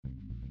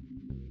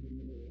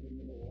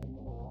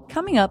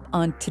Coming up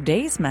on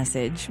today's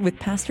message with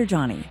Pastor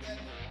Johnny.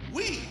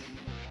 We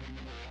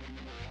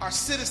are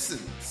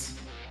citizens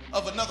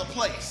of another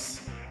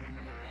place,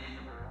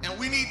 and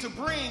we need to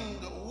bring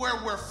where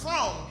we're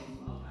from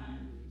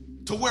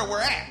to where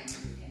we're at.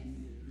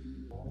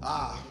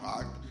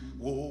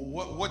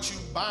 What you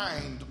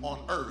bind on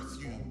earth,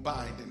 you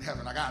bind in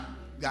heaven. I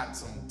got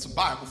some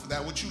Bible for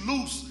that. What you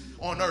loose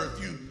on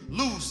earth, you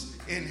loose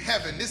in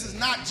heaven. This is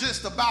not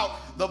just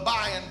about the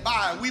by and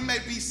by. We may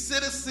be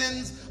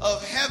citizens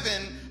of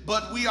heaven,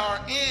 but we are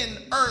in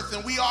earth,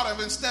 and we ought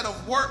to, instead of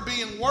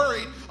being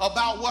worried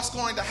about what's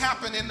going to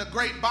happen in the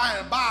great by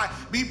and by,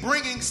 be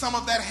bringing some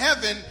of that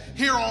heaven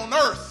here on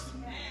earth.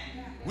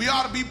 We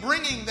ought to be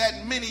bringing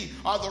that many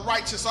are the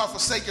righteous are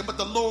forsaken, but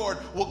the Lord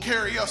will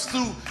carry us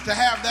through to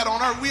have that on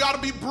earth. We ought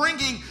to be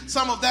bringing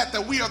some of that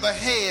we are the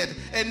head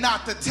and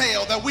not the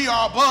tail, that we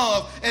are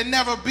above and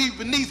never be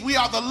beneath. We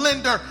are the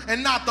lender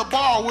and not the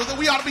borrower. That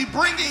we ought to be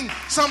bringing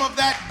some of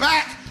that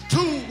back to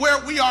where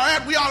we are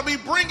at. We ought to be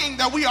bringing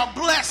that we are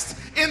blessed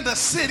in the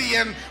city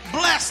and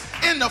blessed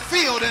in the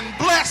field and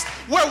blessed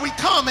where we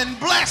come and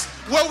blessed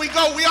where we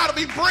go. We ought to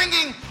be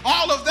bringing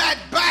all of that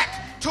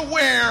back to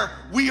where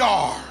we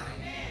are.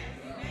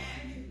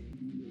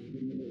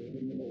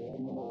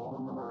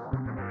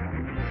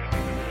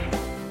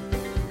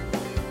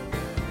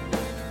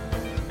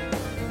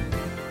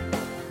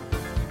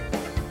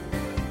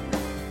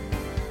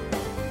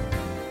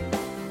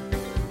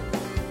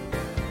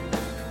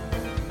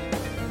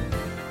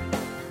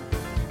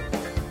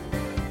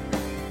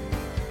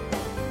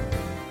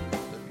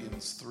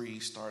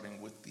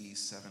 Starting with the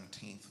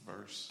 17th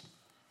verse,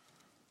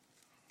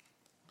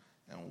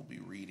 and we'll be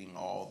reading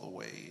all the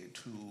way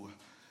to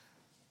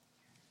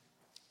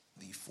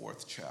the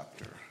 4th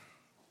chapter,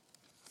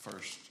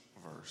 1st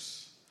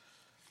verse.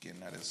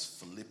 Again, that is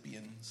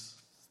Philippians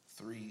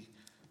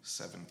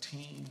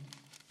 3:17,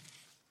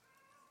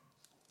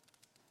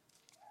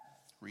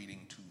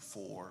 reading to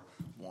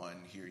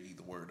 4:1. Hear ye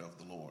the word of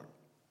the Lord.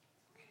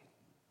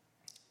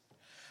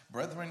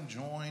 Brethren,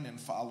 join in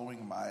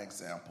following my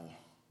example,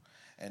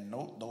 and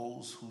note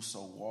those who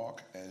so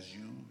walk as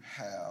you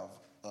have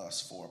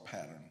us for a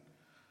pattern.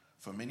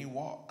 For many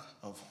walk,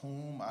 of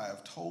whom I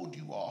have told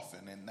you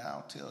often, and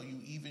now tell you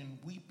even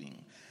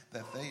weeping,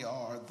 that they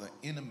are the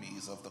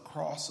enemies of the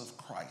cross of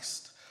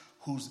Christ,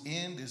 whose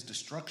end is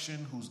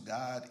destruction, whose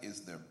God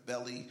is their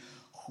belly,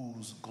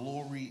 whose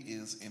glory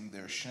is in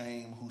their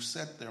shame, who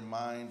set their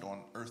mind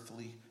on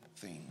earthly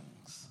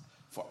things.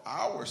 For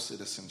our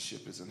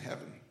citizenship is in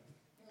heaven,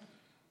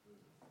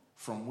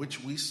 from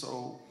which we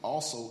so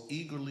also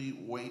eagerly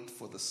wait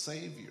for the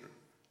Savior,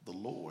 the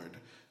Lord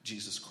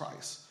Jesus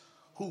Christ,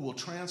 who will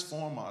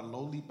transform our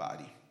lowly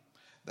body,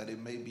 that it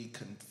may be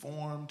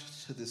conformed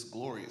to this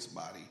glorious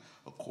body,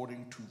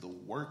 according to the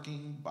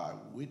working by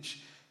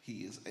which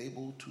he is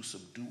able to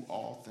subdue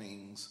all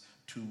things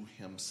to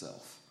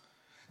himself.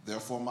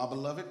 Therefore, my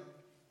beloved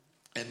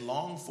and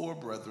longed for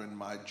brethren,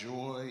 my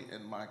joy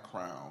and my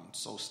crown,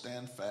 so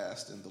stand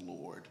fast in the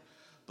Lord,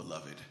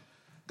 beloved.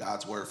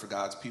 God's word for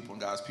God's people,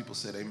 and God's people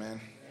said amen.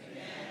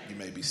 Amen. You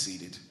may be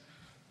seated.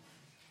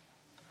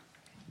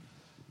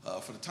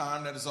 For the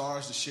time that is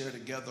ours to share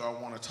together, I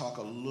want to talk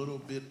a little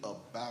bit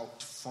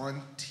about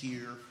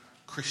frontier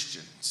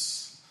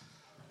Christians.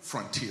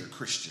 Frontier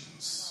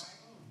Christians.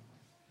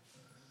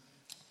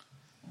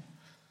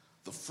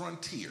 The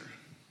frontier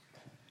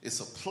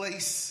is a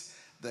place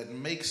that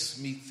makes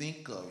me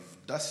think of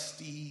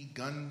dusty,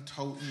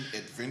 gun-toting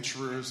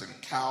adventurers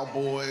and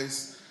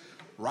cowboys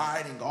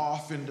riding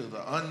off into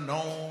the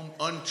unknown,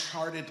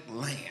 uncharted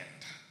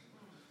land.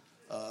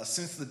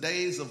 Since the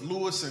days of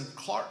Lewis and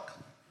Clark,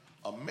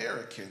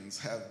 Americans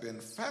have been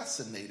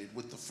fascinated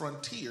with the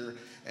frontier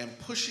and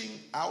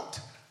pushing out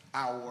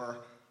our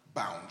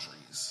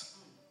boundaries.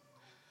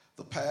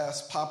 The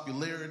past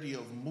popularity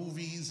of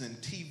movies and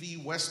TV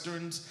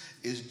westerns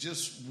is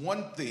just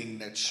one thing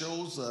that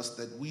shows us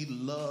that we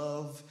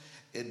love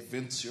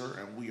adventure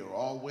and we are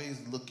always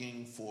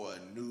looking for a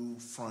new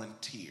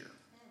frontier.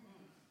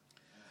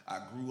 I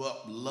grew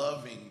up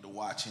loving to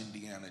watch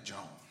Indiana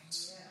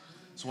Jones.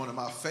 It's one of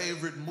my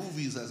favorite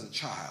movies as a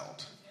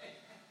child.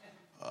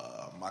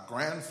 My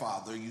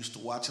grandfather used to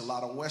watch a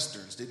lot of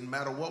westerns. Didn't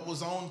matter what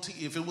was on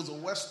TV. If it was a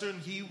western,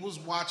 he was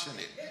watching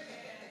it.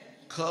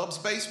 Cubs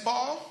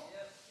baseball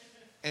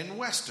and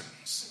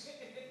westerns.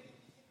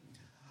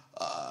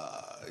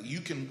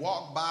 You can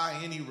walk by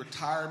any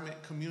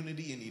retirement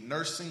community, any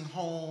nursing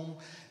home,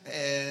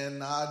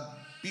 and I'd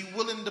be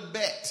willing to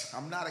bet,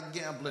 I'm not a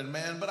gambling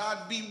man, but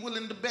I'd be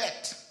willing to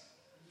bet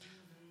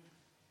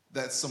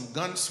that some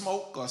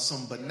Gunsmoke or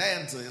some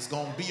Bonanza is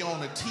going to be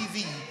on a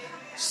TV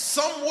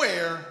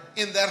somewhere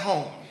in that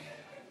home.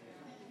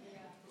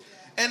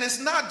 And it's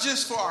not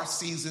just for our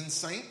seasoned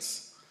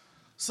saints.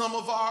 Some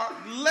of our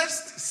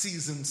less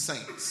seasoned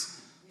saints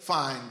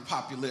find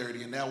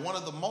popularity in that. One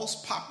of the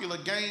most popular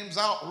games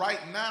out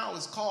right now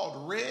is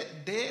called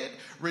Red Dead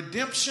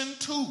Redemption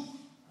 2.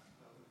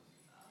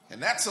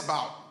 And that's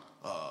about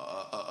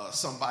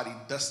somebody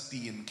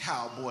dusty and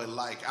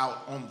cowboy-like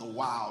out on the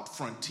wild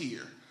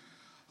frontier.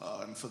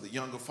 And for the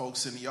younger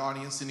folks in the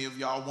audience, any of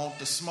y'all want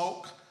to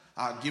smoke,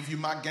 I'll give you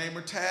my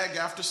gamer tag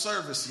after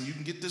service and you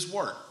can get this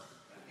work.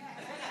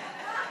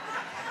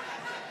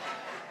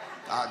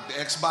 The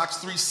Xbox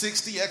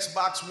 360,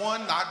 Xbox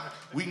One,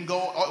 we can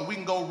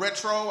go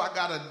retro. I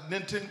got a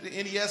Nintendo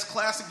NES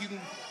Classic.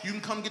 You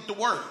can come get to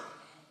work.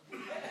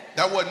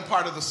 That wasn't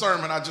part of the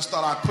sermon. I just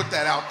thought I'd put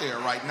that out there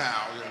right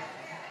now.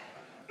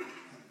 Yeah.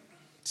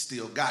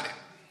 Still got it.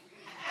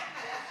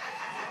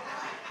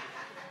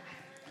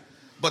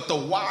 But the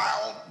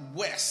Wild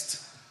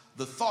West,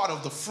 the thought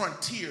of the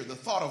frontier, the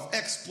thought of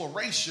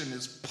exploration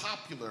is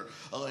popular.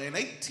 In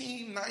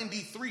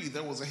 1893,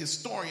 there was a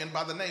historian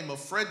by the name of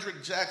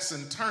Frederick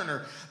Jackson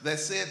Turner that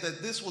said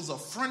that this was a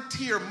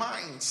frontier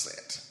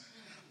mindset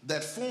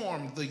that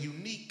formed the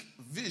unique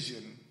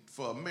vision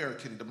for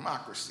American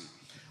democracy,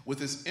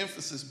 with its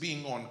emphasis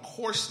being on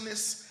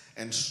coarseness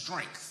and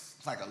strength,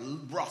 like a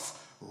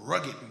rough,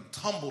 rugged and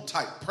tumble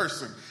type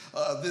person.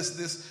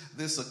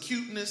 This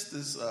acuteness,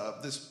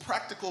 this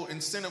practical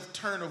incentive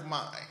turn of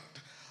mind.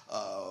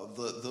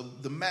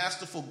 The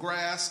masterful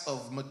grasp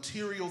of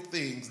material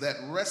things, that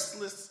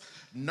restless,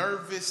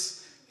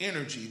 nervous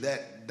energy,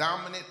 that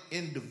dominant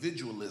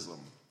individualism.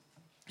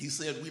 He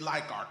said, we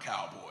like our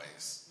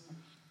cowboys.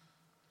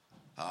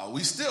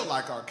 We still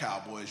like our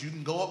cowboys. You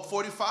can go up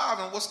 45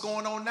 and what's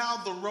going on now?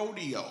 The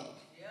rodeo.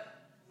 Yep.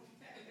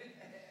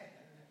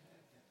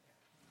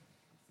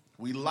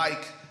 We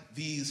like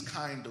these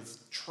kind of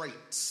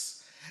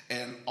traits.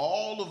 And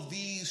all of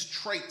these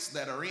traits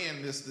that are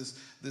in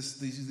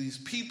these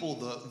people,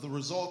 the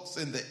results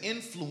and the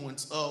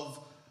influence of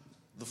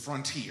the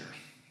frontier.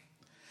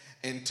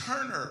 And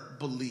Turner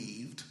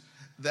believed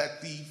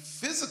that the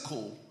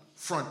physical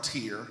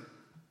frontier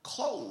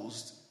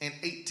closed in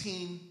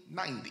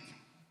 1890.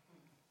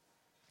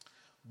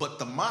 But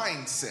the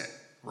mindset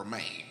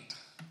remained.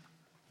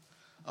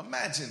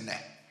 Imagine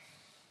that.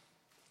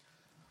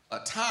 A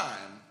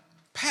time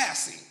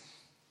passing,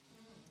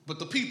 but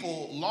the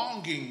people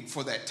longing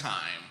for that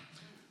time,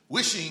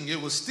 wishing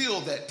it was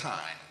still that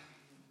time.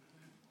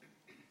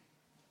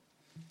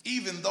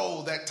 Even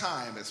though that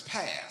time has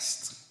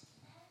passed,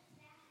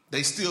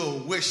 they still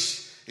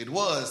wish it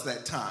was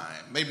that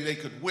time. Maybe they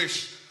could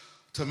wish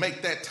to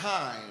make that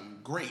time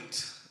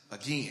great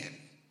again.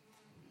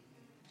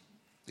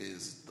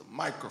 Is the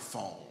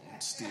microphone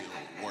still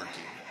working?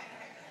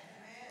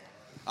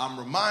 I'm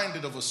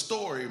reminded of a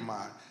story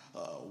my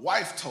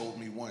wife told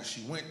me once.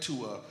 She went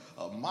to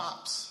a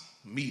MOPS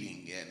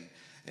meeting,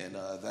 and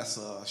that's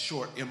a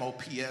short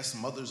MOPS,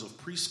 Mothers of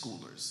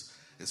Preschoolers.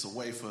 It's a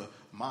way for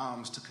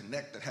moms to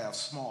connect that have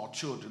small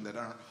children that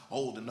aren't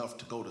old enough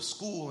to go to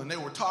school. And they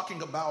were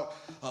talking about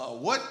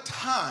what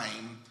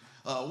time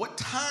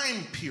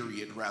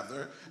period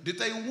did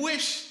they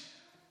wish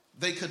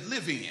they could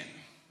live in.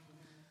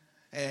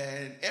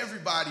 And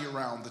everybody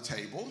around the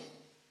table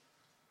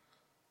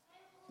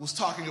was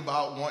talking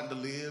about wanting to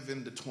live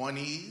in the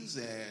 20s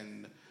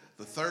and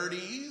the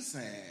 30s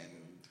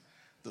and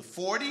the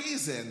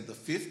 40s and the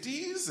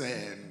 50s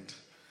and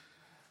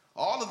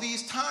all of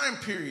these time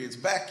periods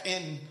back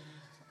in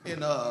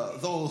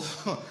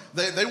those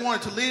they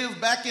wanted to live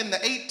back in the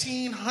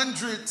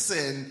 1800s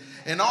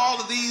and all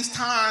of these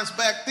times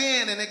back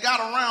then. And it got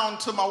around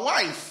to my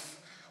wife.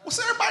 What's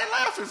everybody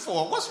laughing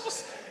for?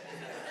 What's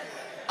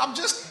I'm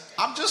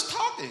just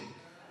talking.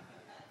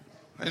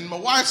 And my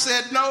wife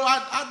said, no,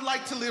 I'd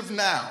like to live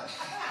now.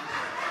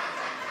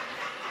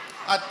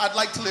 I'd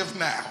like to live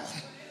now.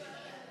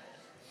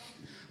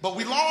 But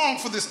we long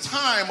for this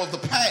time of the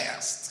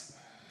past.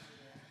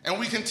 And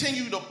we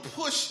continue to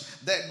push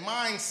that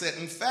mindset.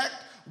 In fact,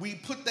 we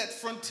put that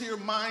frontier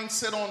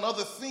mindset on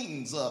other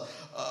things.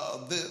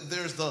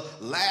 There's the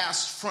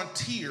last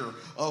frontier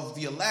of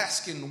the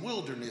Alaskan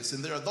wilderness,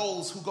 and there are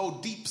those who go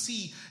deep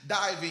sea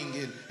diving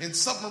in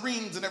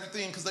submarines and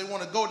everything because they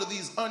want to go to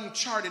these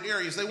uncharted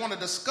areas. They want to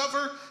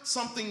discover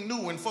something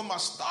new. And for my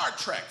Star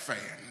Trek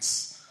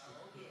fans,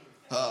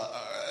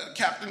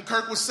 Captain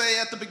Kirk would say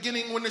at the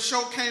beginning when the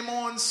show came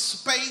on,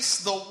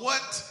 space, the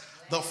what?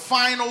 The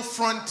final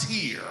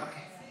frontier.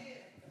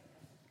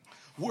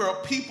 We're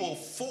a people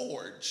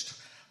forged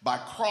by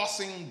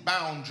crossing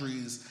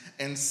boundaries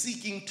and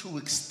seeking to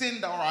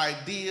extend our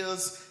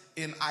ideas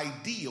and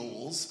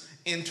ideals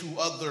into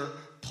other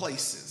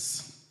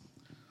places.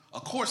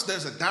 Of course,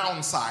 there's a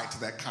downside to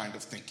that kind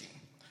of thinking.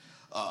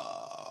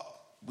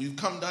 We've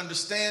come to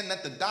understand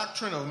that the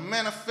doctrine of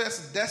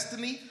manifest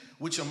destiny,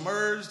 which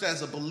emerged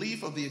as a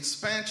belief of the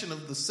expansion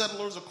of the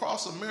settlers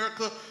across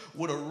America,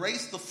 would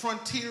erase the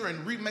frontier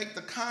and remake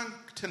the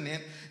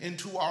continent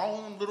into our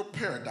own little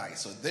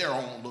paradise, or their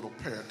own little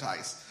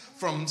paradise.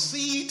 From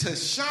sea to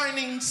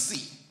shining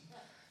sea.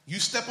 You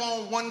step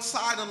on one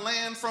side of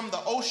land from the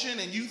ocean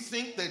and you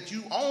think that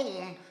you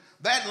own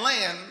that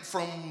land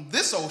from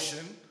this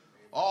ocean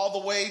all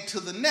the way to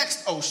the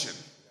next ocean.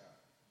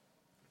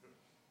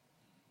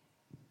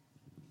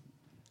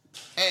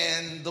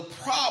 And the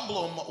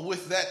problem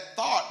with that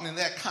thought and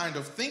that kind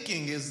of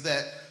thinking is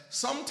that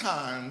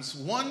sometimes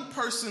one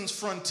person's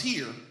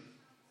frontier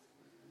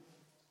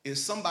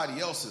is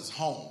somebody else's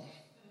home.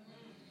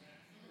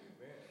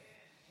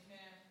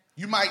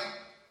 You might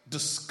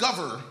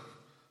discover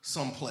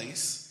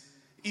someplace,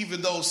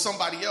 even though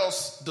somebody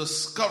else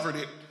discovered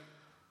it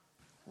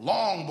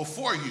long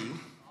before you.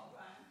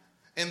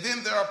 And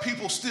then there are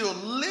people still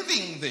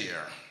living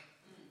there.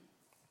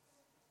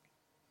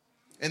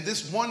 And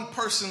this one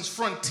person's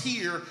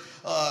frontier,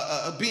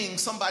 being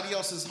somebody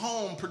else's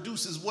home,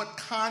 produces what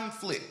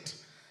conflict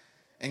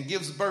and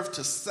gives birth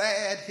to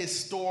sad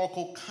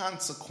historical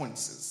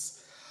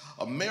consequences.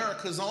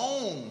 America's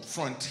own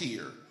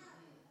frontier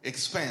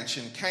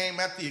expansion came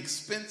at the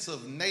expense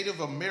of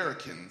Native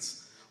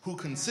Americans who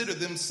consider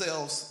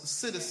themselves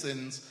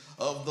citizens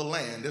of the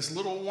land. It's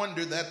little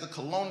wonder that the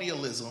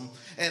colonialism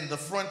and the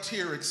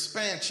frontier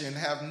expansion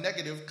have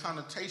negative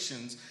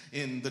connotations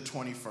in the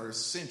 21st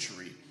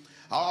century.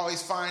 I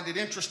always find it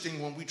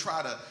interesting when we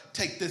try to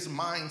take this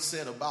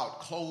mindset about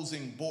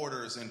closing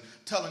borders and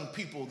telling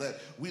people that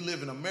we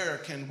live in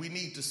America and we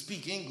need to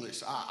speak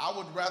English. I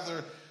would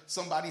rather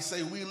somebody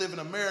say we live in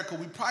America,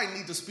 we probably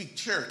need to speak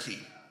Cherokee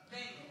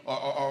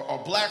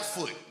or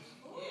Blackfoot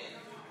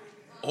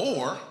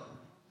or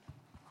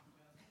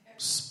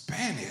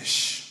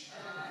Spanish.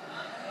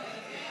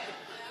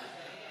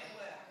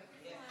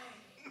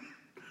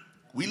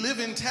 We live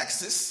in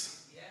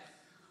Texas.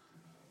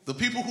 The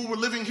people who were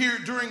living here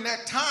during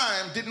that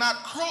time did not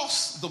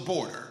cross the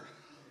border.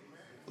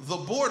 The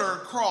border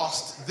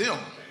crossed them.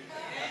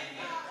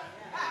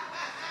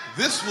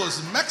 This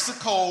was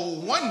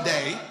Mexico one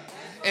day,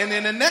 and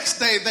then the next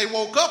day they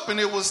woke up and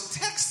it was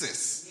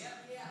Texas.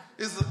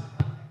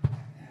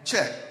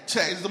 Check.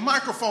 Is the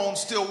microphone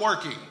still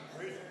working?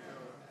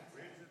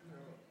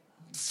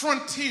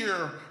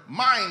 Frontier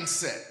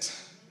mindset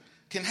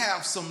can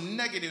have some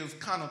negative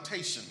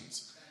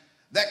connotations.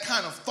 That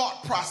kind of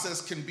thought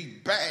process can be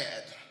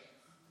bad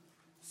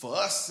for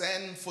us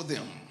and for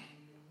them.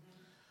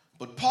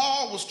 But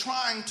Paul was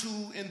trying to,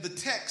 in the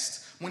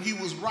text, when he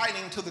was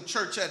writing to the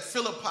church at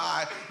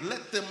Philippi,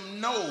 let them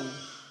know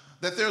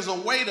that there's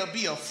a way to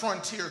be a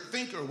frontier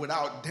thinker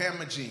without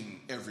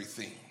damaging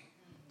everything.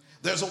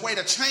 There's a way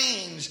to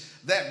change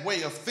that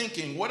way of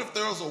thinking. What if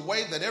there was a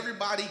way that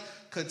everybody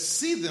could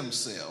see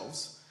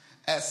themselves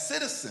as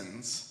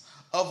citizens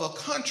of a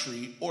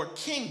country or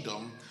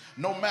kingdom,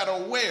 no matter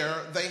where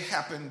they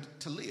happened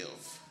to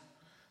live?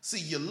 See,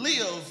 you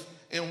live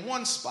in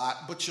one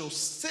spot, but your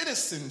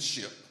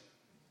citizenship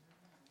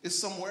is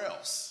somewhere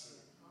else.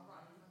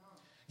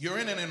 You're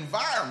in an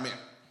environment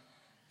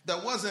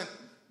that wasn't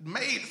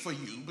made for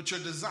you, but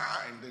you're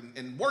designed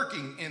and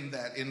working in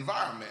that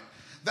environment.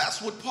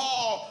 That's what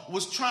Paul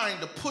was trying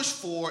to push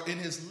for in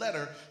his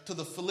letter to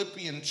the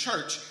Philippian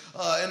church.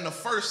 In the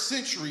first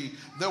century,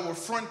 there were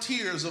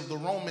frontiers of the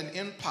Roman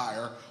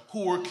Empire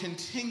who were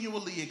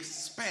continually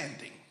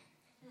expanding.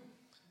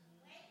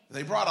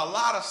 They brought a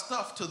lot of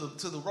stuff to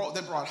the road.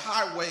 They brought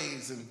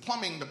highways and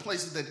plumbing to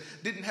places that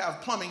didn't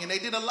have plumbing, and they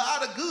did a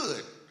lot of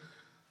good.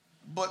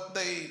 But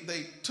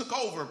they took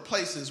over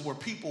places where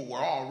people were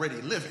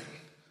already living.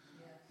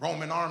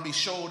 Roman army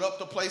showed up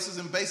to places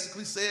and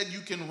basically said,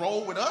 you can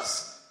roll with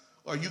us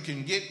or you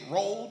can get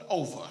rolled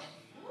over.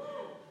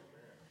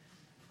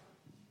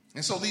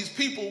 And so these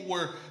people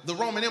the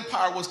Roman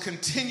Empire was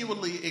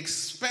continually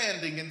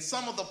expanding. And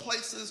some of the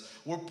places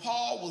where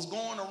Paul was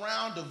going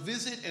around to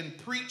visit and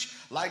preach,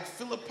 like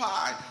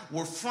Philippi,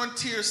 were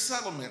frontier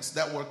settlements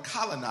that were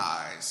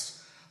colonized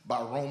by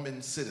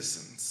Roman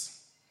citizens.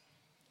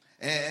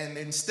 And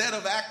instead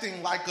of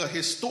acting like a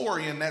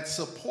historian that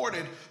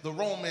supported the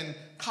Roman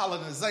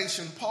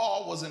colonization,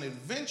 Paul was an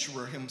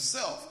adventurer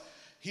himself.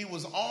 He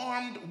was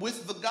armed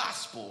with the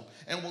gospel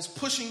and was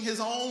pushing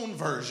his own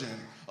version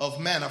of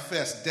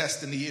manifest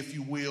destiny, if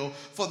you will,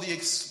 for the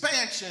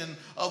expansion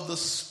of the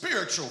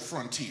spiritual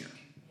frontier.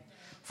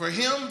 For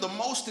him, the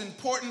most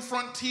important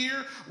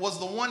frontier was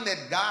the one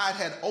that God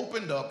had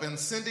opened up in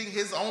sending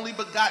his only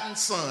begotten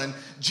son,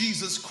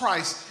 Jesus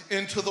Christ,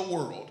 into the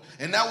world.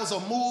 And that was a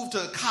move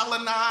to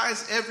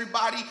colonize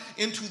everybody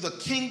into the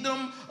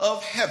kingdom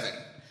of heaven.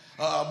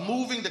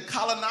 Moving to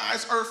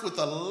colonize earth with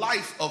the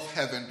life of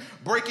heaven,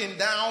 breaking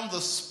down the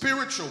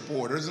spiritual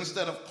borders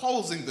instead of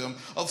closing them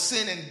of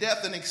sin and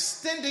death, and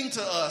extending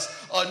to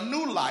us a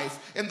new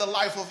life in the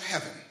life of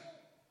heaven.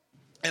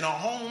 And a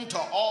home to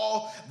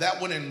all that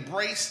would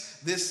embrace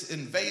this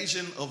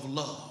invasion of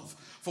love.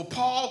 For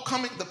Paul,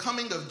 the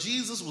coming of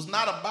Jesus was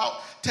not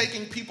about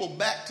taking people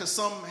back to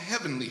some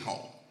heavenly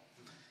home.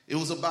 It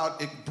was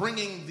about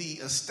bringing the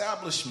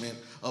establishment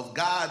of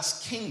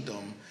God's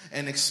kingdom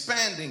and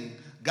expanding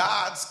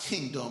God's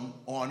kingdom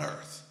on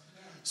earth.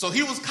 So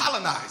he was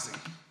colonizing,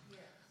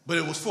 but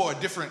it was for a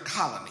different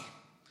colony.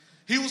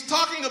 He was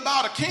talking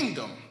about a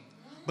kingdom,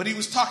 but he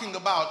was talking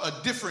about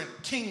a different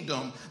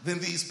kingdom than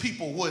these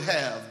people would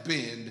have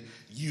been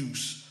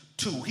used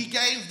to. He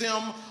gave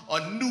them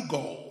a new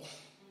goal.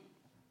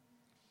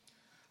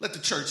 Let the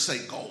church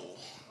say goal.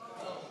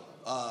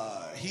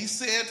 He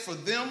said for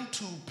them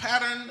to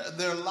pattern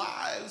their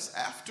lives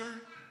after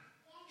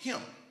him.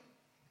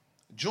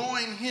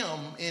 Join him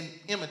in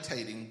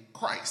imitating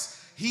Christ.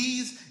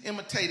 He's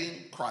imitating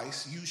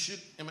Christ. You should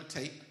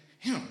imitate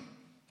him.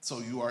 So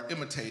you are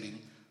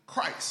imitating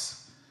Christ.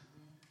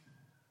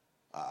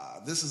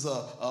 This is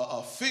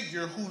a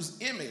figure whose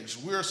image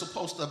we're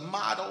supposed to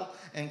model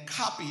and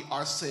copy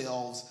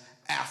ourselves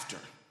after.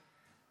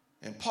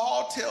 And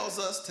Paul tells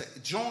us to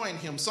join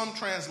him. Some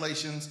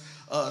translations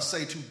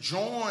say to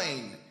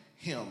join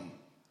him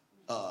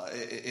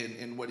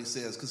in what he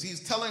says, because he's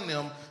telling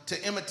them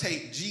to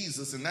imitate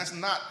Jesus, and that's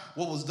not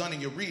what was done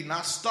in your reading.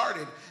 I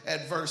started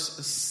at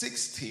verse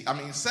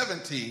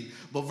 17,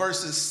 but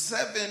verses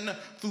 7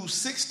 through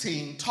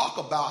 16 talk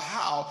about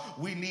how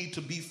we need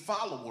to be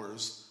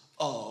followers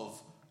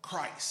of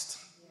Christ.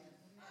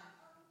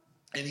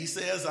 And he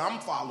says, I'm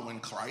following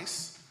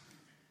Christ.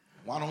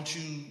 Why don't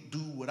you do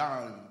what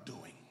I'm doing?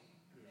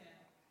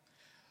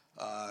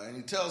 And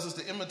he tells us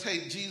to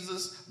imitate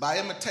Jesus by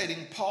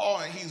imitating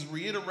Paul, and he's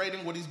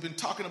reiterating what he's been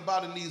talking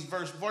about in these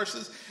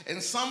verses.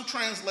 And some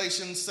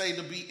translations say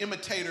to be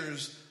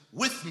imitators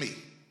with me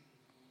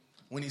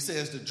when he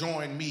says to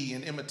join me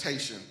in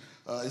imitation.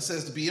 It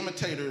says to be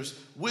imitators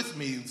with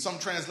me. Some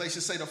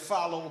translations say to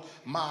follow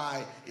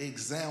my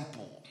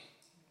example.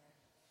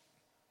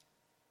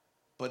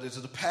 But it's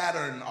to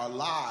pattern our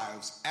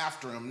lives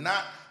after him.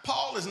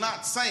 Paul is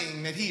not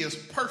saying that he is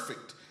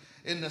perfect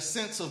in the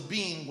sense of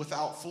being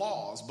without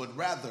flaws, but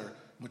rather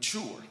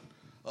mature.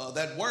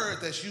 That word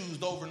that's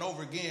used over and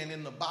over again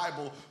in the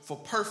Bible for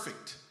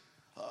perfect,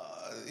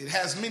 it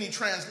has many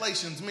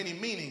translations, many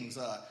meanings.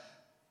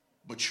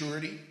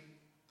 Maturity,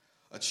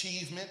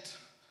 achievement,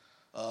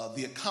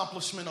 the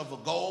accomplishment of a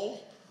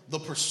goal, the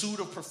pursuit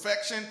of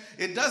perfection.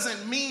 It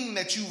doesn't mean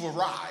that you've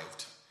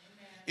arrived.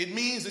 It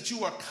means that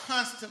you are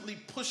constantly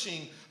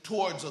pushing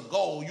towards a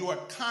goal. You are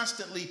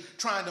constantly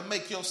trying to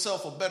make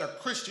yourself a better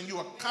Christian. You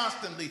are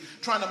constantly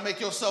trying to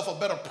make yourself a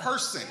better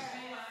person.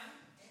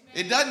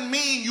 It doesn't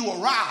mean you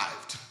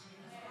arrived.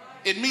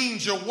 It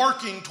means you're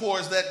working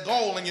towards that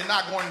goal, and you're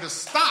not going to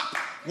stop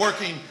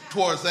working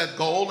towards that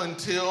goal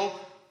until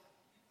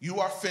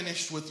you are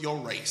finished with your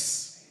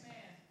race.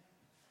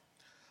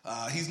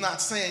 He's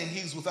not saying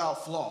he's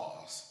without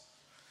flaws.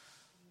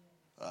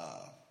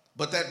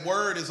 But that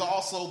word is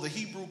also the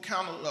Hebrew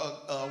counter,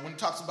 when it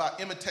talks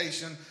about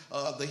imitation,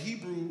 the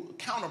Hebrew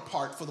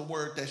counterpart for the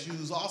word that's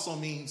used also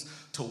means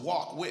to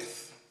walk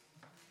with.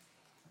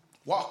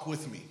 Walk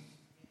with me.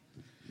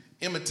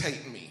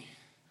 Imitate me.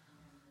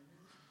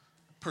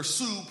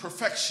 Pursue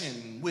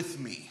perfection with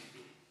me.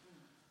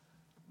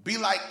 Be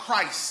like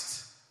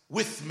Christ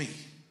with me.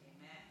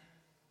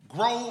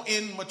 Grow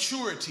in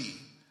maturity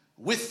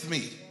with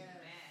me.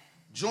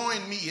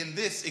 Join me in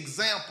this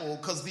example,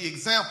 because the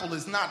example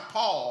is not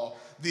Paul.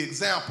 The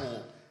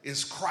example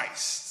is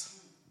Christ.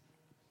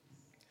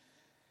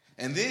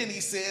 And then he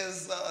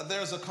says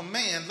there's a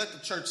command. Let the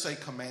church say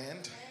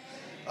command.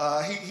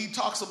 He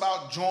talks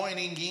about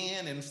joining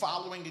in and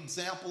following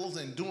examples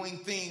and doing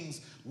things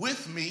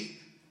with me.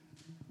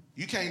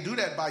 You can't do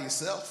that by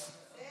yourself.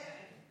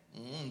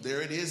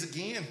 There it is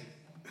again.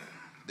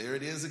 There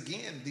it is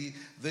again.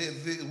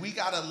 We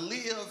got to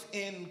live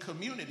in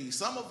community.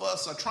 Some of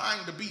us are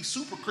trying to be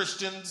super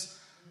Christians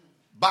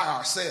by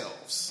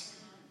ourselves.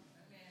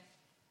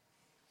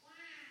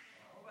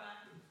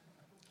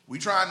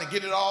 We're trying to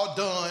get it all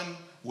done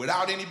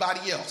without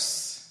anybody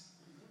else.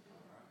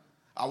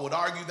 I would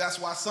argue that's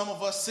why some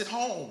of us sit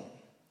home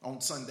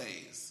on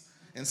Sundays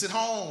and sit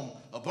home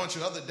a bunch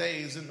of other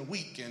days in the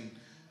week and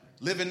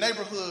live in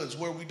neighborhoods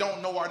where we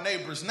don't know our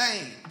neighbors'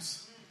 names.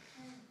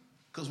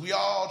 Because we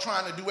all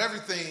trying to do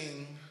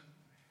everything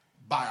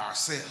by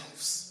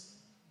ourselves.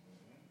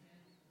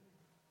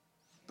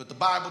 But the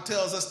Bible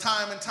tells us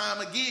time and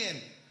time again,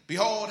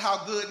 behold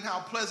how good and how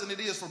pleasant it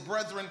is for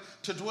brethren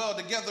to dwell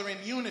together in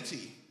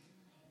unity.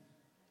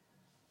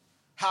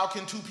 How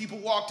can two people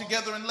walk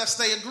together unless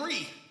they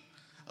agree?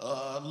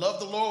 Love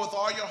the Lord with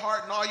all your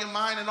heart and all your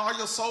mind and all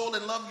your soul,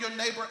 and love your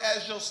neighbor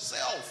as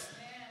yourself.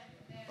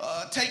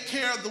 Take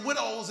care of the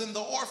widows and the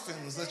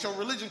orphans, that your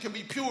religion can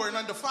be pure and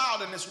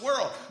undefiled in this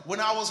world. When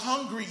I was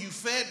hungry, you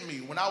fed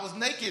me. When I was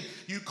naked,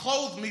 you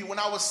clothed me. When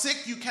I was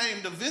sick, you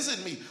came to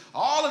visit me.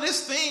 All of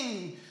this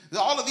thing,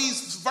 all of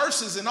these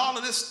verses and all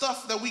of this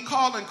stuff that we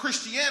call in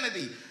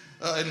Christianity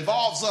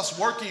involves us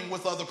working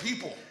with other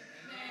people.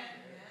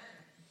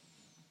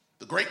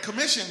 The Great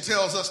Commission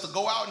tells us to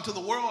go out into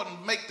the world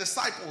and make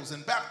disciples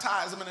and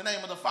baptize them in the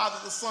name of the Father,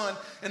 the Son,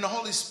 and the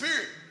Holy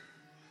Spirit.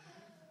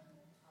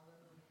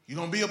 You're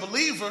going to be a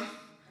believer,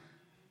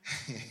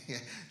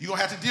 you're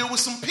going to have to deal with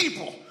some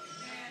people.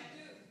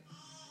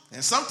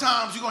 And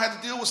sometimes you're going to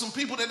have to deal with some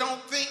people that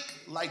don't think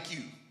like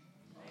you.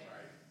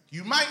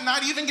 You might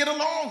not even get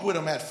along with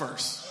them at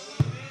first.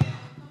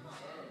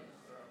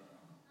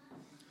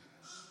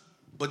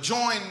 But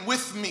join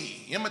with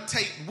me,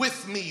 imitate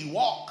with me,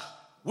 walk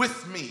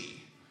with me.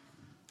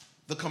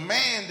 The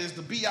command is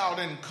to be out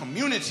in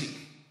community.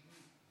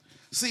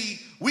 See,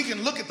 we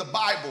can look at the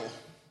Bible,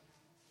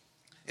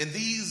 and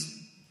these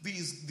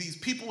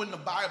people in the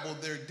Bible,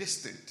 they're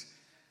distant.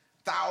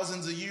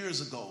 Thousands of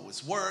years ago.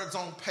 It's words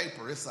on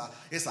paper. It's a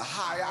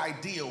high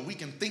ideal. We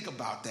can think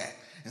about that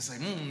and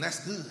say,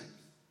 that's good.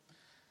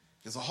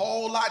 It's a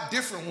whole lot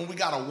different when we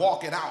got to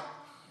walk it out.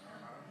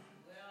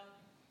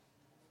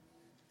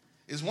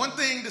 It's one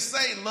thing to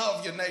say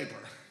love your neighbor.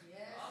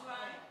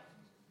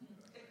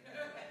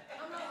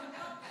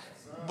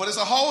 But it's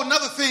a whole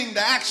nother thing to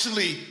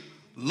actually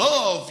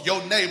love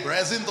your neighbor,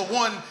 as in the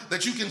one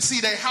that you can see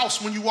their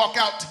house when you walk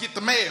out to get the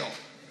mail.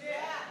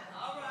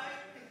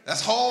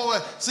 That's whole.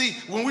 See,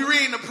 when we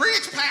read in the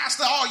preach,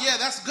 pastor, oh yeah,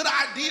 that's good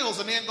ideals,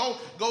 and then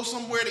go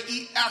somewhere to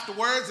eat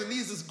afterwards, and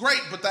these is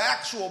great. But the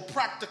actual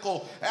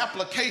practical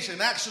application,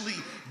 actually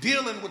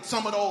dealing with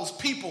some of those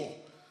people,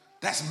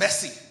 that's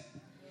messy.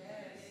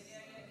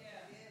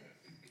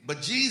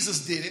 But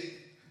Jesus did it,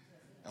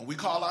 and we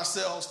call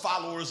ourselves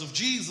followers of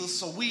Jesus,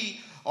 so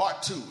we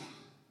ought to.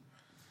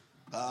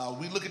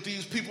 We look at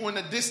these people in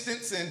the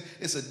distance, and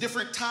it's a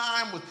different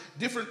time with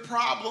different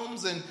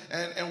problems,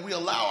 and we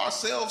allow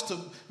ourselves to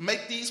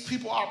make these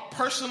people our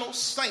personal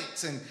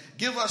saints and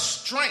give us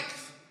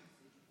strength.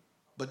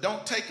 But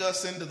don't take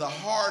us into the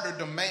harder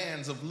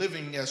demands of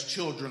living as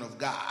children of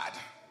God.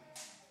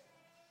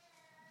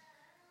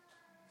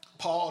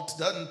 Paul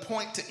doesn't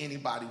point to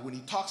anybody when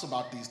he talks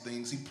about these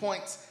things. He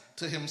points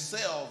to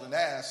himself and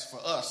asks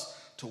for us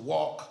to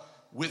walk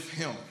with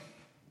him.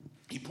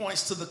 He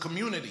points to the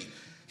community.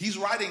 He's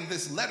writing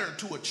this letter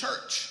to a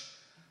church.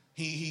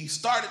 He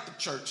started the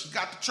church. He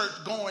got the church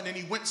going, and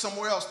he went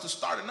somewhere else to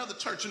start another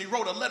church, and he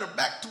wrote a letter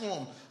back to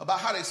them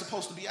about how they're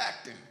supposed to be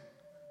acting.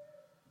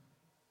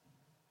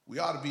 We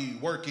ought to be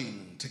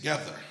working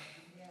together.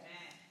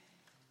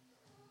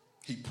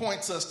 He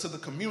points us to the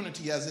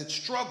community as it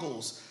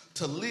struggles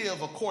to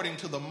live according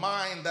to the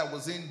mind that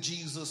was in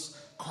Jesus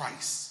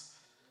Christ.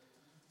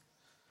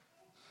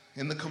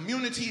 And the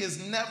community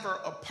is never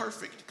a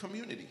perfect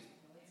community.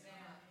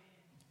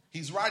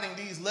 He's writing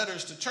these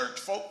letters to church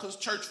folk because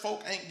church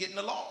folk ain't getting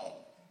along.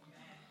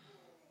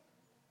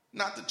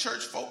 Not the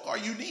church folk are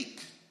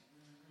unique.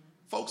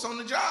 Folks on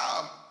the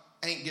job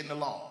ain't getting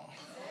along.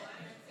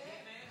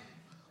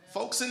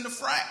 Folks in the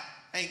frat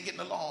ain't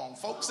getting along.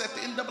 Folks at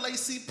the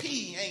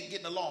NAACP ain't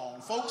getting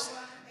along. Folks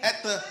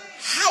at the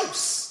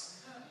house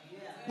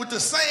with the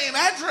same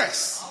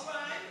address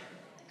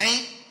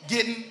ain't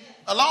getting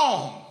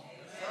along.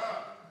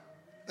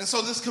 And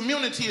so this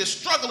community is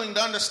struggling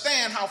to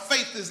understand how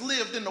faith is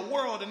lived in the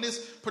world in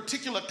this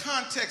particular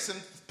context. And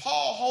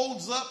Paul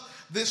holds up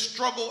this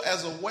struggle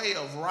as a way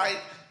of right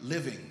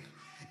living.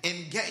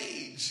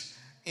 Engage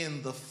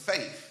in the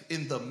faith,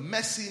 in the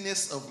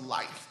messiness of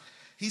life.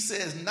 He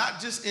says not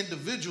just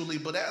individually,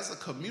 but as a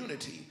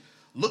community.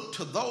 Look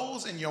to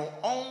those in your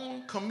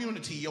own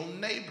community, your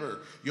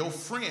neighbor, your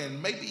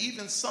friend, maybe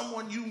even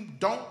someone you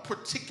don't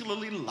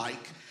particularly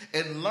like,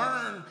 and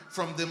learn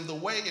from them the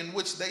way in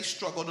which they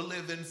struggle to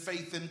live in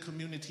faith and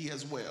community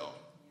as well.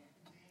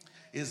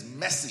 It's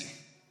messy.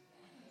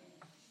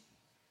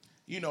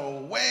 You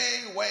know,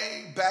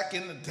 way back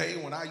in the day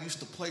when I used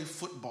to play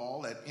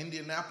football at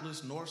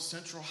Indianapolis North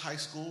Central High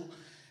School,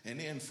 and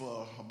then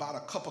for about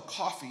a cup of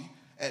coffee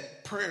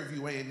at Prairie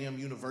View A&M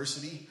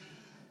University,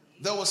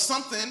 there was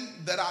something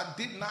that I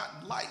did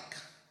not like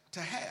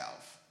to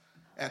have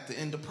at the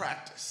end of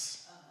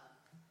practice.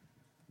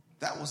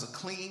 That was a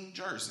clean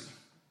jersey.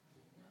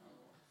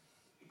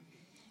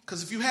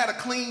 Because if you had a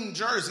clean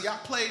jersey, I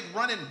played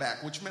running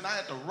back, which meant I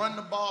had to run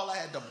the ball, I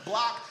had to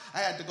block, I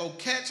had to go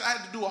catch, I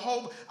had to do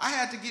I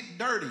had to get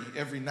dirty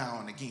every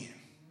now and again.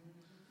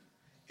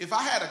 If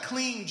I had a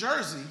clean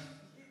jersey,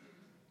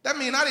 that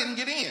means I didn't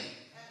get in.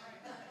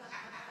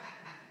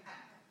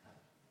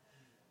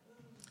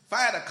 If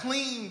I had a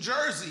clean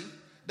jersey,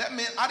 that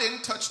meant I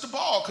didn't touch the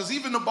ball, because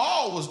even the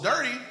ball was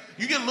dirty.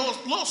 You get a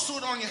little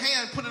soot on your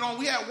hand, put it on.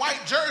 We had white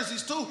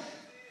jerseys too.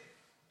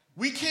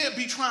 We can't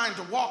be trying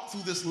to walk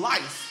through this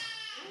life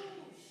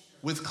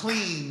with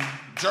clean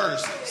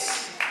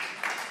jerseys.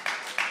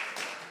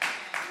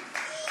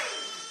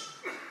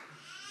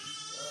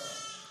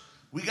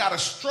 We got to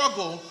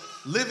struggle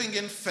living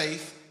in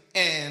faith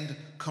and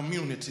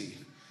community.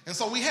 And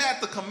so we had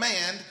the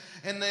command,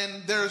 and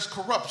then there's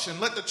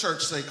corruption. Let the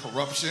church say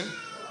corruption.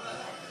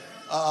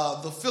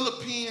 The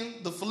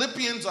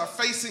Philippians are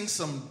facing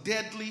some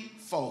deadly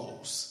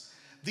foes.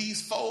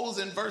 These foes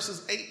in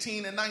verses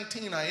 18 and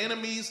 19 are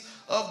enemies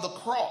of the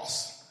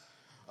cross.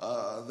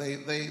 The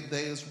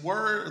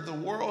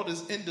world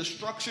is in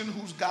destruction,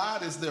 whose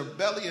God is their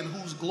belly and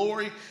whose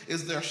glory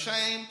is their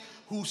shame,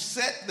 who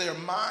set their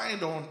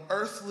mind on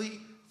earthly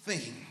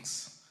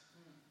things.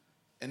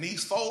 And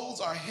these foes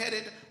are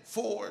headed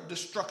for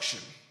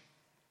destruction.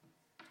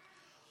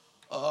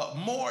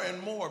 More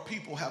and more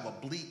people have a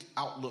bleak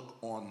outlook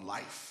on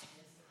life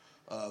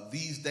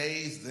these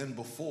days than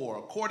before.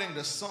 According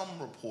to some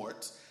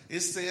reports, it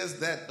says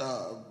that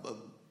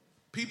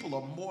people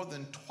are more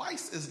than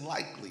twice as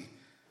likely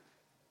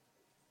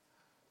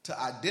to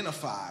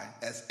identify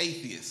as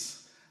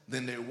atheists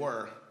than they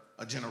were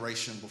a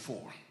generation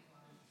before.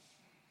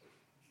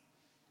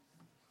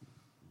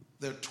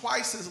 They're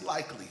twice as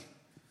likely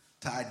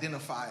to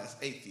identify as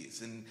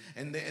atheists. And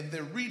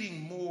they're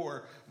reading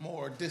more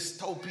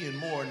dystopian,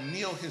 more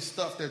nihilist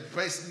stuff that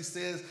basically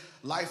says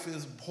life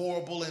is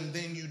horrible and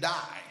then you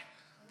die.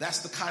 That's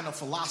the kind of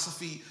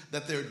philosophy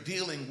that they're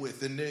dealing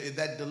with, and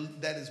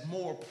that is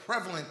more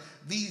prevalent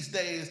these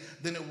days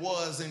than it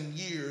was in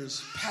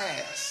years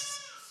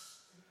past.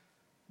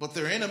 But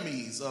they're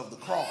enemies of the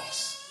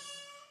cross.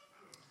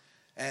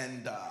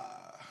 And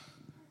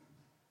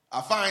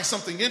I find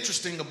something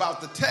interesting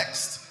about the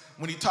text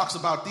when he talks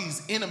about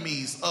these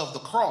enemies of the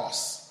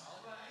cross.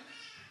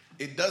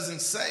 It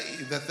doesn't say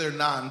that they're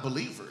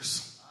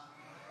non-believers.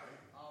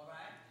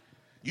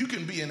 You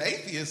can be an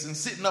atheist and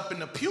sitting up in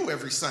the pew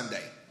every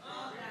Sunday.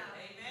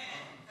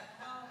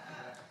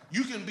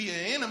 You can be an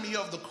enemy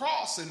of the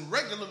cross and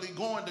regularly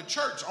going to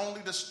church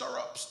only to stir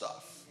up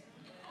stuff.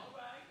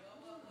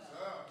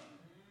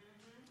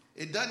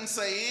 It doesn't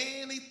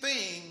say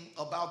anything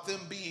about them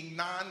being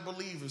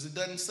non-believers. It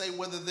doesn't say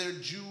whether they're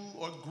Jew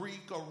or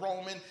Greek or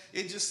Roman.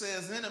 It just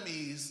says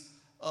enemies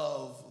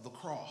of the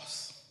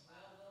cross.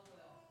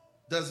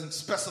 Doesn't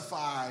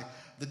specify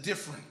the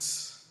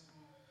difference.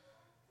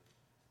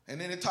 And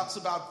then it talks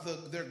about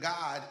their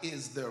God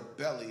is their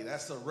belly.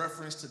 That's a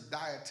reference to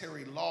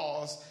dietary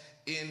laws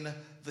in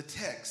the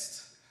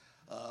text.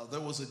 There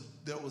was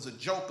a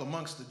joke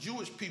amongst the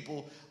Jewish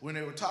people when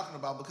they were talking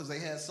about, because they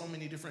had so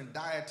many different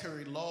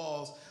dietary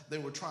laws they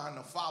were trying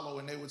to follow,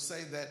 and they would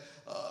say that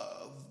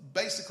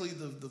basically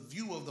the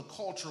view of the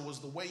culture was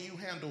the way you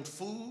handled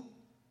food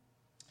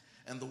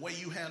and the way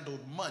you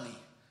handled money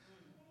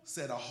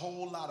said a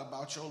whole lot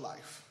about your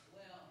life.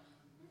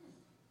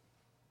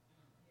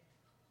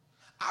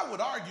 I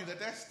would argue that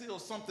that's still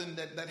something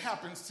that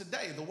happens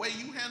today. The way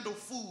you handle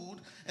food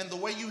and the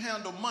way you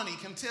handle money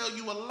can tell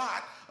you a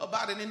lot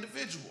about an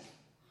individual.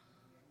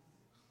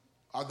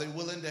 Are they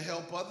willing to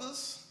help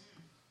others?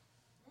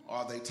 Or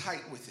are they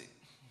tight with it?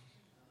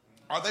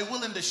 Are they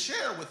willing to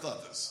share with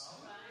others?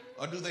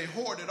 Or do they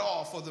hoard it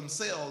all for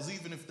themselves,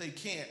 even if they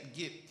can't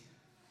get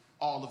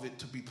all of it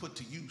to be put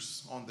to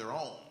use on their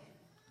own?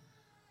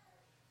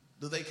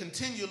 Do they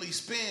continually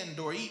spend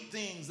or eat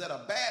things that are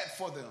bad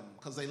for them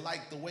because they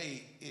like the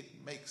way it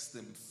makes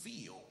them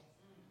feel?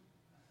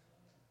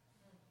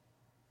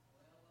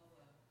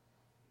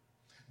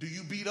 Do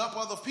you beat up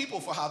other people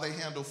for how they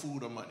handle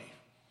food or money?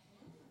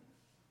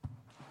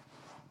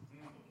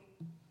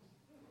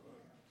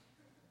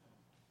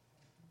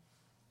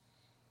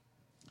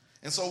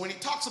 And so when he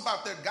talks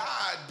about their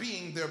God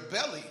being their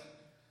belly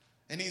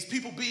and these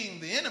people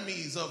being the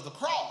enemies of the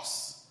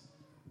cross,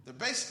 they're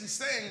basically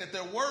saying that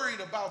they're worried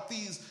about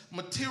these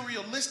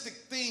materialistic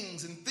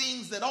things and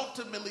things that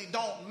ultimately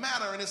don't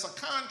matter. And it's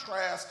a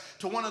contrast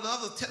to one of the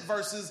other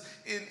verses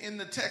in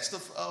the text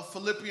of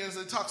Philippians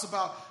that talks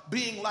about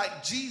being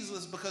like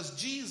Jesus, because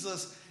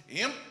Jesus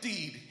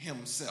emptied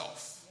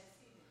himself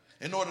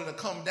in order to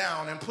come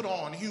down and put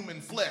on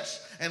human flesh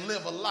and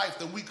live a life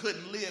that we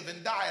couldn't live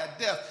and die a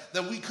death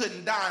that we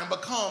couldn't die and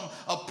become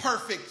a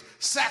perfect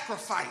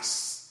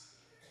sacrifice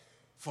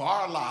for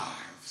our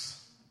lives.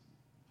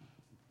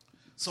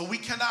 So we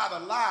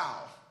cannot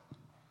allow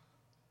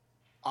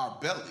our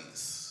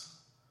bellies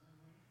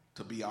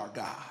to be our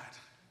God.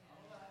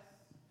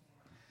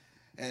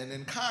 And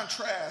in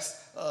contrast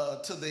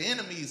to the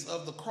enemies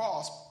of the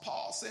cross,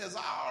 Paul says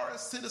our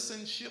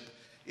citizenship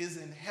is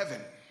in heaven.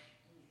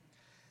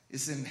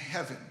 It's in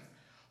heaven.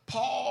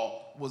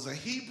 Paul was a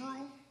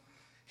Hebrew,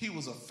 he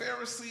was a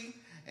Pharisee,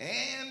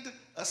 and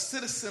a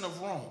citizen of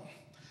Rome.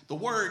 The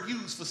word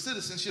used for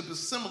citizenship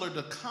is similar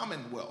to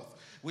commonwealth,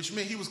 which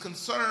meant he was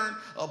concerned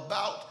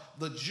about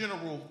the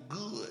general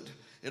good.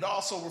 It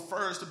also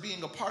refers to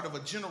being a part of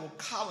a general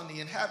colony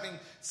and having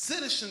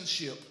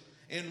citizenship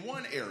in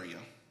one area,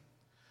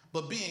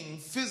 but being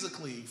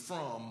physically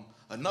from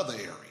another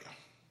area.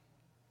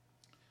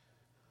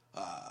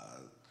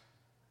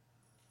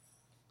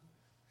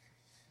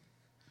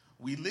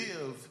 We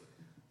live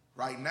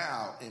right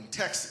now in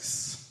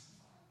Texas,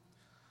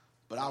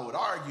 but I would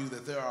argue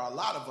that there are a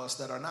lot of us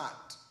that are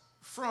not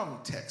from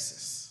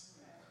Texas.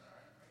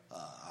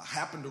 I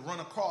happen to run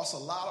across a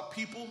lot of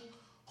people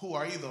who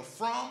are either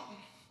from,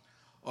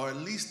 or at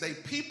least they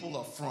people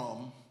are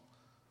from,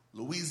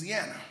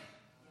 Louisiana.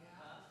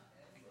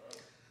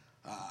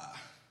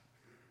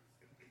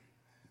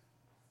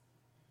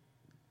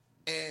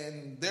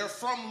 And they're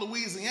from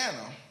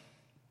Louisiana,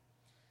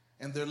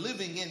 and they're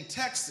living in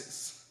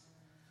Texas,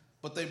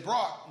 but they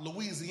brought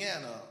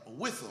Louisiana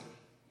with them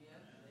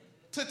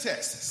to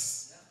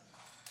Texas.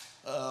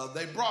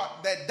 They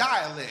brought that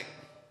dialect,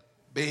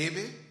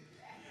 baby.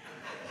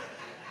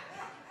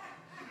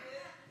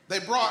 They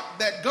brought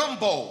that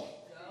gumbo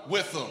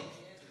with them,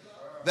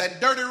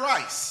 that dirty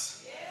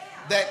rice,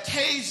 that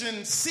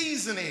Cajun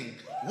seasoning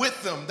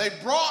with them. They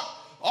brought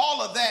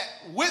all of that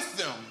with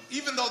them,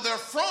 even though they're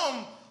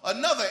from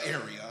another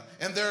area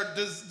and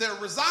they're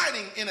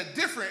residing in a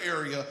different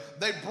area.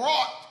 They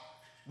brought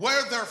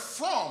where they're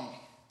from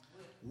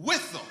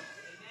with them.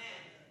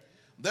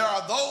 There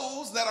are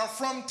those that are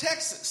from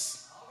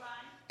Texas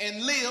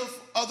and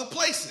live other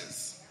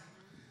places.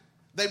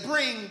 They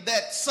bring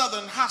that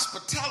southern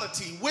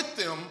hospitality with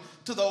them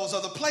to those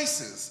other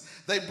places.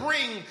 They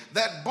bring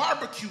that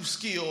barbecue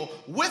skill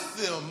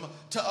with them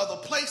to other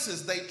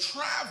places. They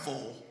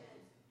travel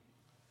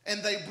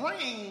and they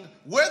bring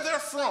where they're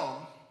from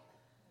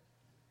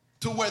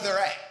to where they're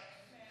at.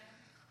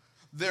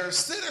 Their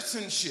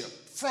citizenship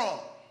from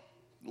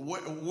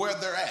where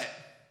they're at.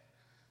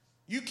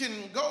 You can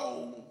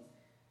go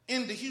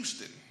into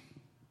Houston,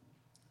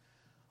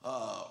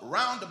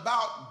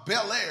 roundabout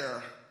Bel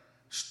Air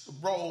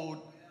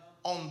Road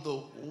on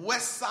the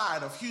west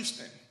side of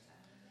Houston,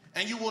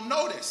 and you will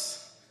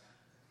notice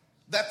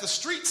that the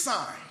street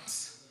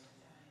signs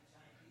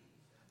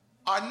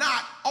are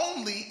not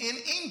only in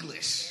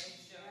English.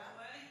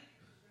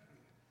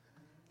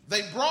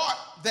 They brought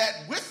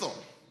that with them.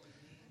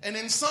 And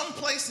in some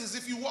places,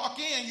 if you walk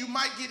in, you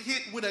might get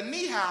hit with a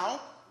ni hao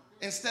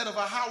instead of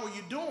a how are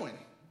you doing.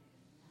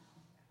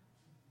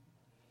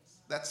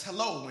 That's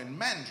hello in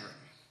Mandarin.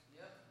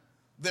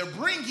 They're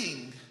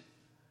bringing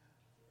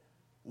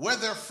where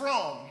they're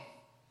from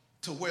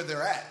to where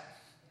they're at.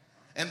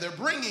 And they're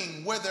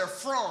bringing where they're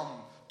from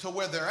to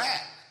where they're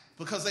at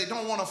because they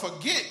don't want to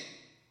forget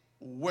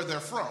where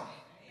they're from.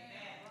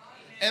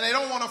 And they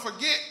don't want to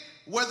forget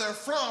where they're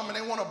from, and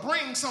they want to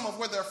bring some of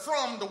where they're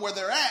from to where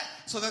they're at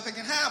so that they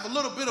can have a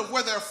little bit of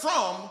where they're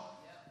from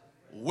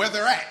where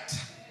they're at.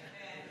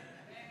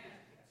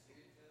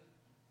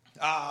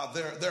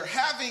 They're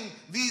having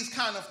these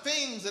kind of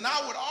things, and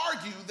I would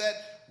argue that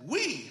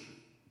we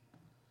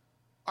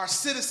are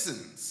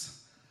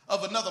citizens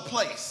of another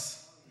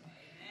place.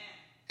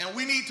 And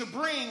we need to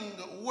bring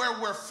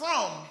where we're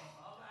from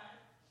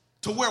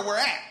to where we're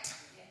at.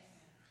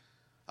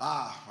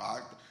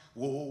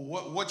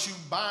 What you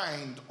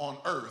bind on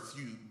earth,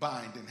 you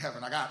bind in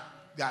heaven. I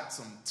got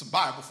some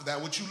Bible for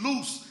that. What you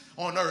loose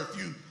on earth,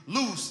 you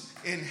loose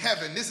in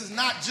heaven. This is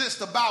not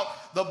just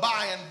about the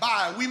by and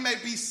by. We may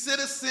be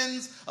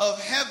citizens of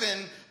heaven,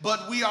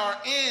 but we are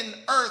in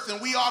earth,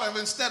 and we ought to,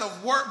 instead of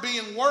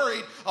being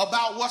worried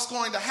about what's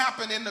going to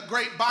happen in the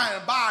great by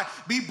and by,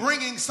 be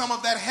bringing some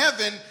of that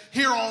heaven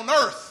here on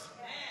earth.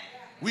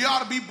 We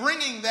ought to be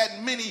bringing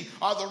that many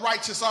are the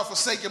righteous are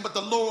forsaken, but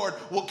the Lord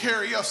will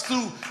carry us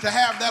through to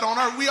have that on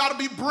earth. We ought to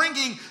be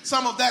bringing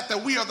some of that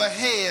we are the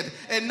head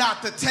and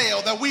not the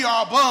tail, that we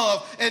are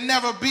above and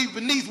never be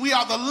beneath. We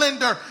are the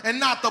lender and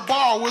not the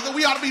borrower.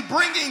 We ought to be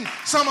bringing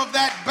some of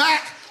that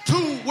back to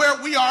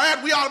where we are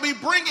at. We ought to be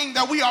bringing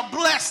that we are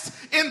blessed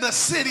in the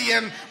city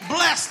and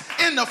blessed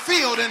in the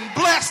field and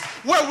blessed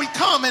where we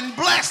come and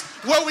blessed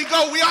where we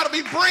go. We ought to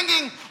be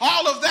bringing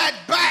all of that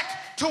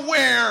back to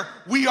where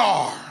we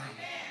are.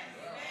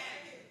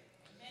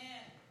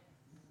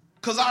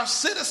 Because our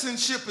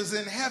citizenship is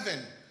in heaven,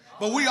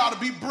 but we ought to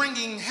be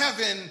bringing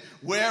heaven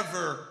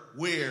wherever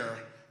we're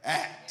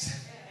at.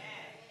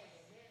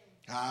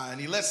 And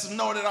he lets us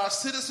know that our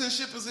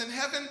citizenship is in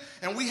heaven,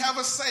 and we have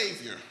a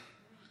Savior.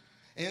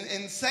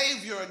 And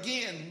Savior,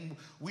 again,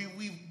 we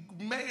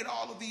made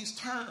all of these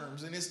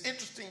terms, and it's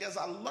interesting as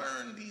I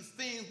learn these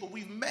things, but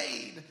we've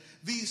made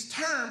these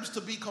terms to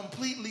be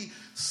completely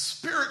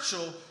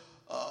spiritual,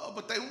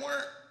 but they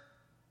weren't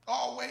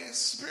always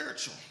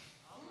spiritual.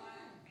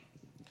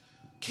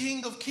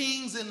 King of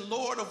Kings and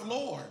Lord of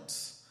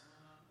Lords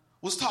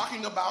was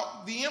talking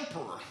about the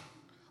emperor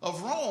of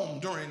Rome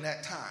during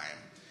that time.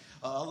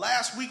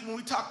 Last week when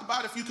we talked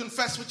about if you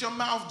confess with your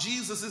mouth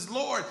Jesus is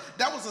Lord,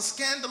 that was a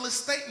scandalous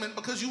statement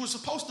because you were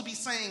supposed to be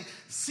saying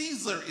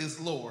Caesar is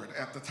Lord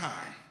at the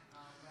time.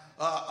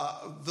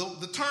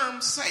 The term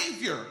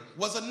Savior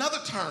was another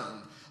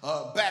term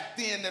back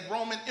then that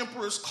Roman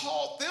emperors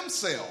called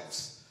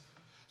themselves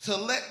to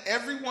let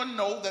everyone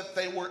know that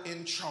they were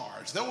in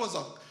charge. There was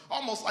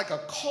almost like a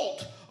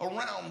cult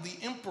around the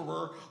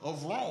emperor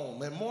of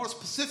Rome. And more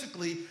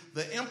specifically,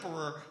 the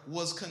emperor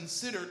was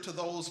considered to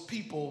those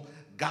people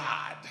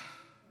God.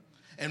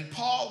 And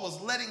Paul was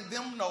letting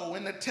them know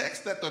in the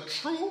text that the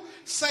true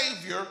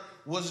Savior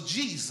was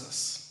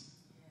Jesus,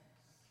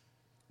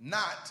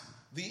 not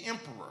the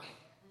emperor.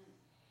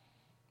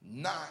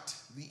 Not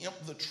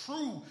the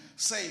true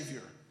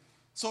Savior.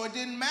 So it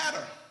didn't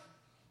matter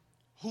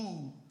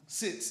who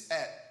sits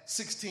at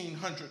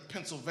 1600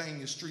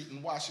 Pennsylvania Street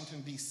in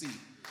Washington, D.C.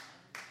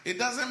 It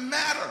doesn't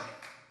matter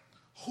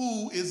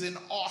who is in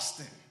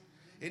Austin.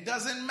 It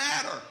doesn't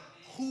matter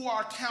who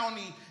our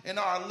county and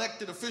our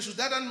elected officials.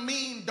 That doesn't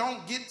mean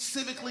don't get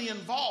civically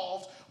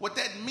involved. What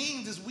that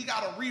means is we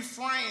got to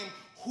reframe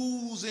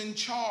who's in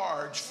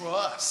charge for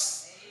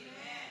us.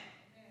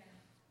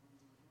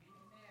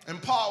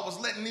 And Paul was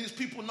letting these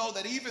people know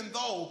that even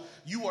though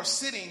you are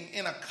sitting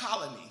in a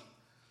colony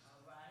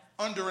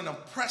under an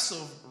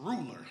oppressive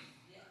ruler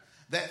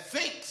that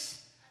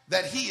thinks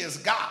that he is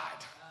God,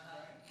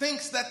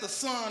 thinks that the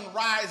sun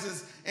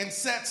rises and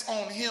sets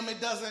on him,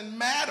 it doesn't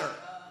matter.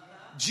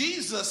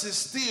 Jesus is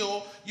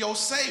still your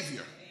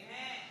Savior.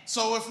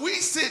 So if we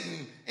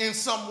sitting in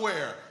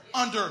somewhere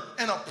under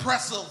an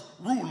oppressive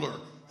ruler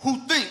who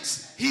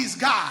thinks he's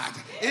God,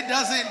 it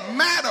doesn't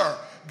matter.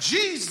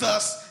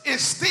 Jesus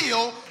is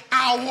still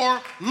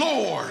our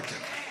Lord.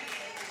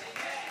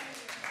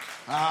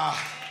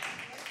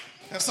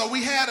 And so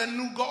we had a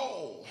new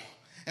goal.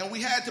 And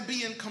we had to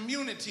be in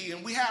community,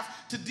 and we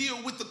have to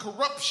deal with the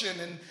corruption.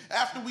 And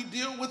after we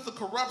deal with the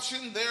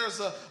corruption, there's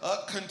a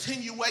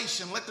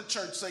continuation. Let the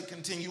church say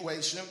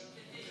continuation.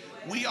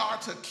 We are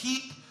to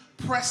keep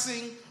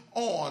pressing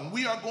on.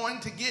 We are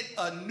going to get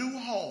a new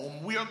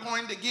home. We are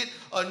going to get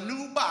a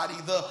new body.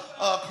 The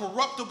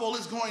corruptible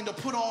is going to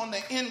put on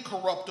the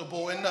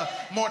incorruptible, and the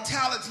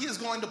mortality is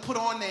going to put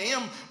on the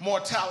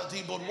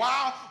immortality. But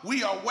while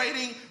we are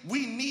waiting,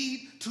 we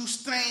need to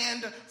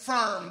stand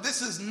firm.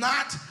 This is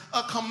not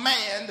a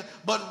command,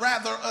 but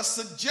rather a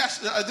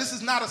suggestion. This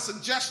is not a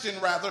suggestion,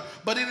 rather,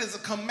 but it is a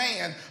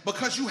command.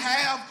 Because you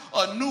have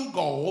a new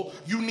goal,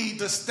 you need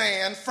to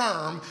stand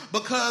firm.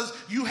 Because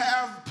you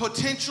have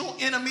potential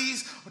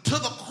enemies to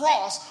the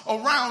cross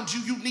around you,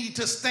 you need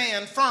to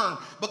stand firm.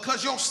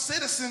 Because your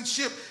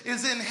citizenship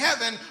is in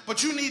heaven,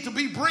 but you need to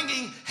be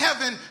bringing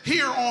heaven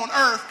here on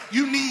earth,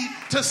 you need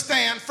to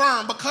stand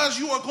firm. Because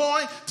you are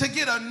going to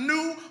get a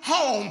new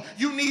home,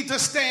 you need to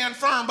stand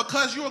firm.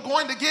 Because you are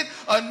going to get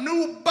a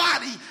new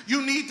body,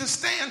 you need to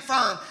stand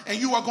firm. And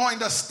you are going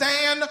to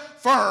stand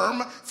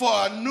firm for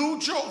a new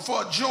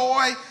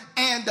joy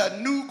and a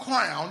new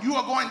crown. You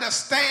are going to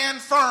stand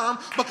firm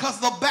because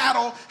the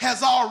battle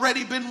has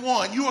already been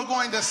won. You are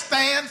going to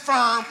stand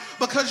firm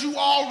because you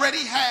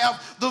already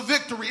have the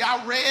victory.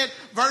 I read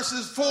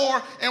verses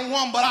 4 and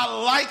 1, but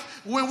I like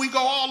when we go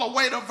all the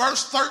way to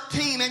verse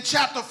 13 in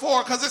chapter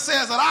 4, because it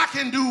says that I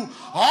can do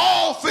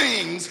all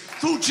things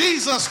through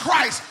Jesus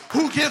Christ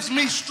who gives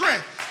me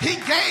strength. He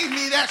gave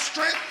me that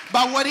strength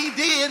by what he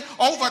did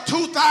over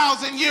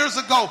 2,000 years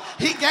ago.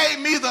 He gave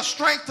me the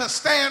strength to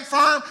stand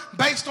firm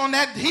based on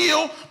that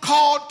hill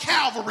called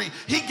Calvary.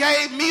 He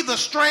gave me the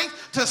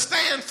strength to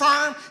stand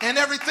firm in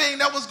everything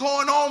that was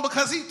going on,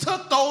 because he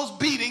took those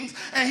beatings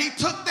and he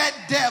took that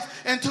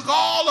death and took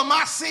all of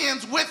my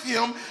sins with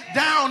him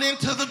down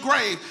into the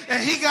grave.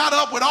 And he got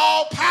up with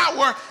all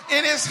power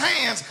in his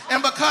hands.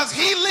 And because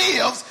he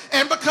lives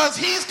and because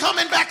he's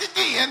coming back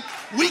again,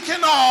 we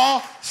can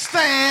all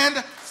stand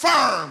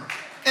firm.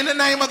 In the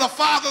name of the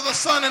Father, the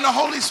Son, and the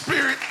Holy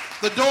Spirit,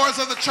 the doors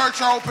of the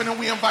church are open, and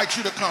we invite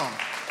you to come.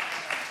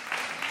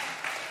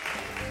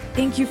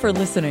 Thank you for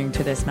listening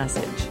to this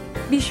message.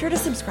 Be sure to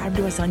subscribe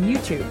to us on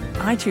YouTube,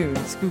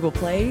 iTunes, Google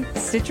Play,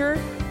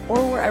 Stitcher,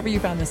 or wherever you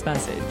found this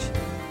message.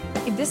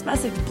 If this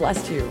message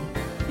blessed you,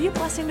 be a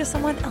blessing to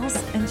someone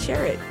else and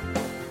share it.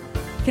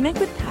 Connect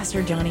with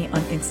Pastor Johnny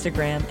on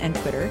Instagram and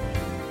Twitter,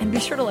 and be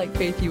sure to like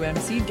Faith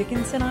UMC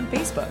Dickinson on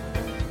Facebook.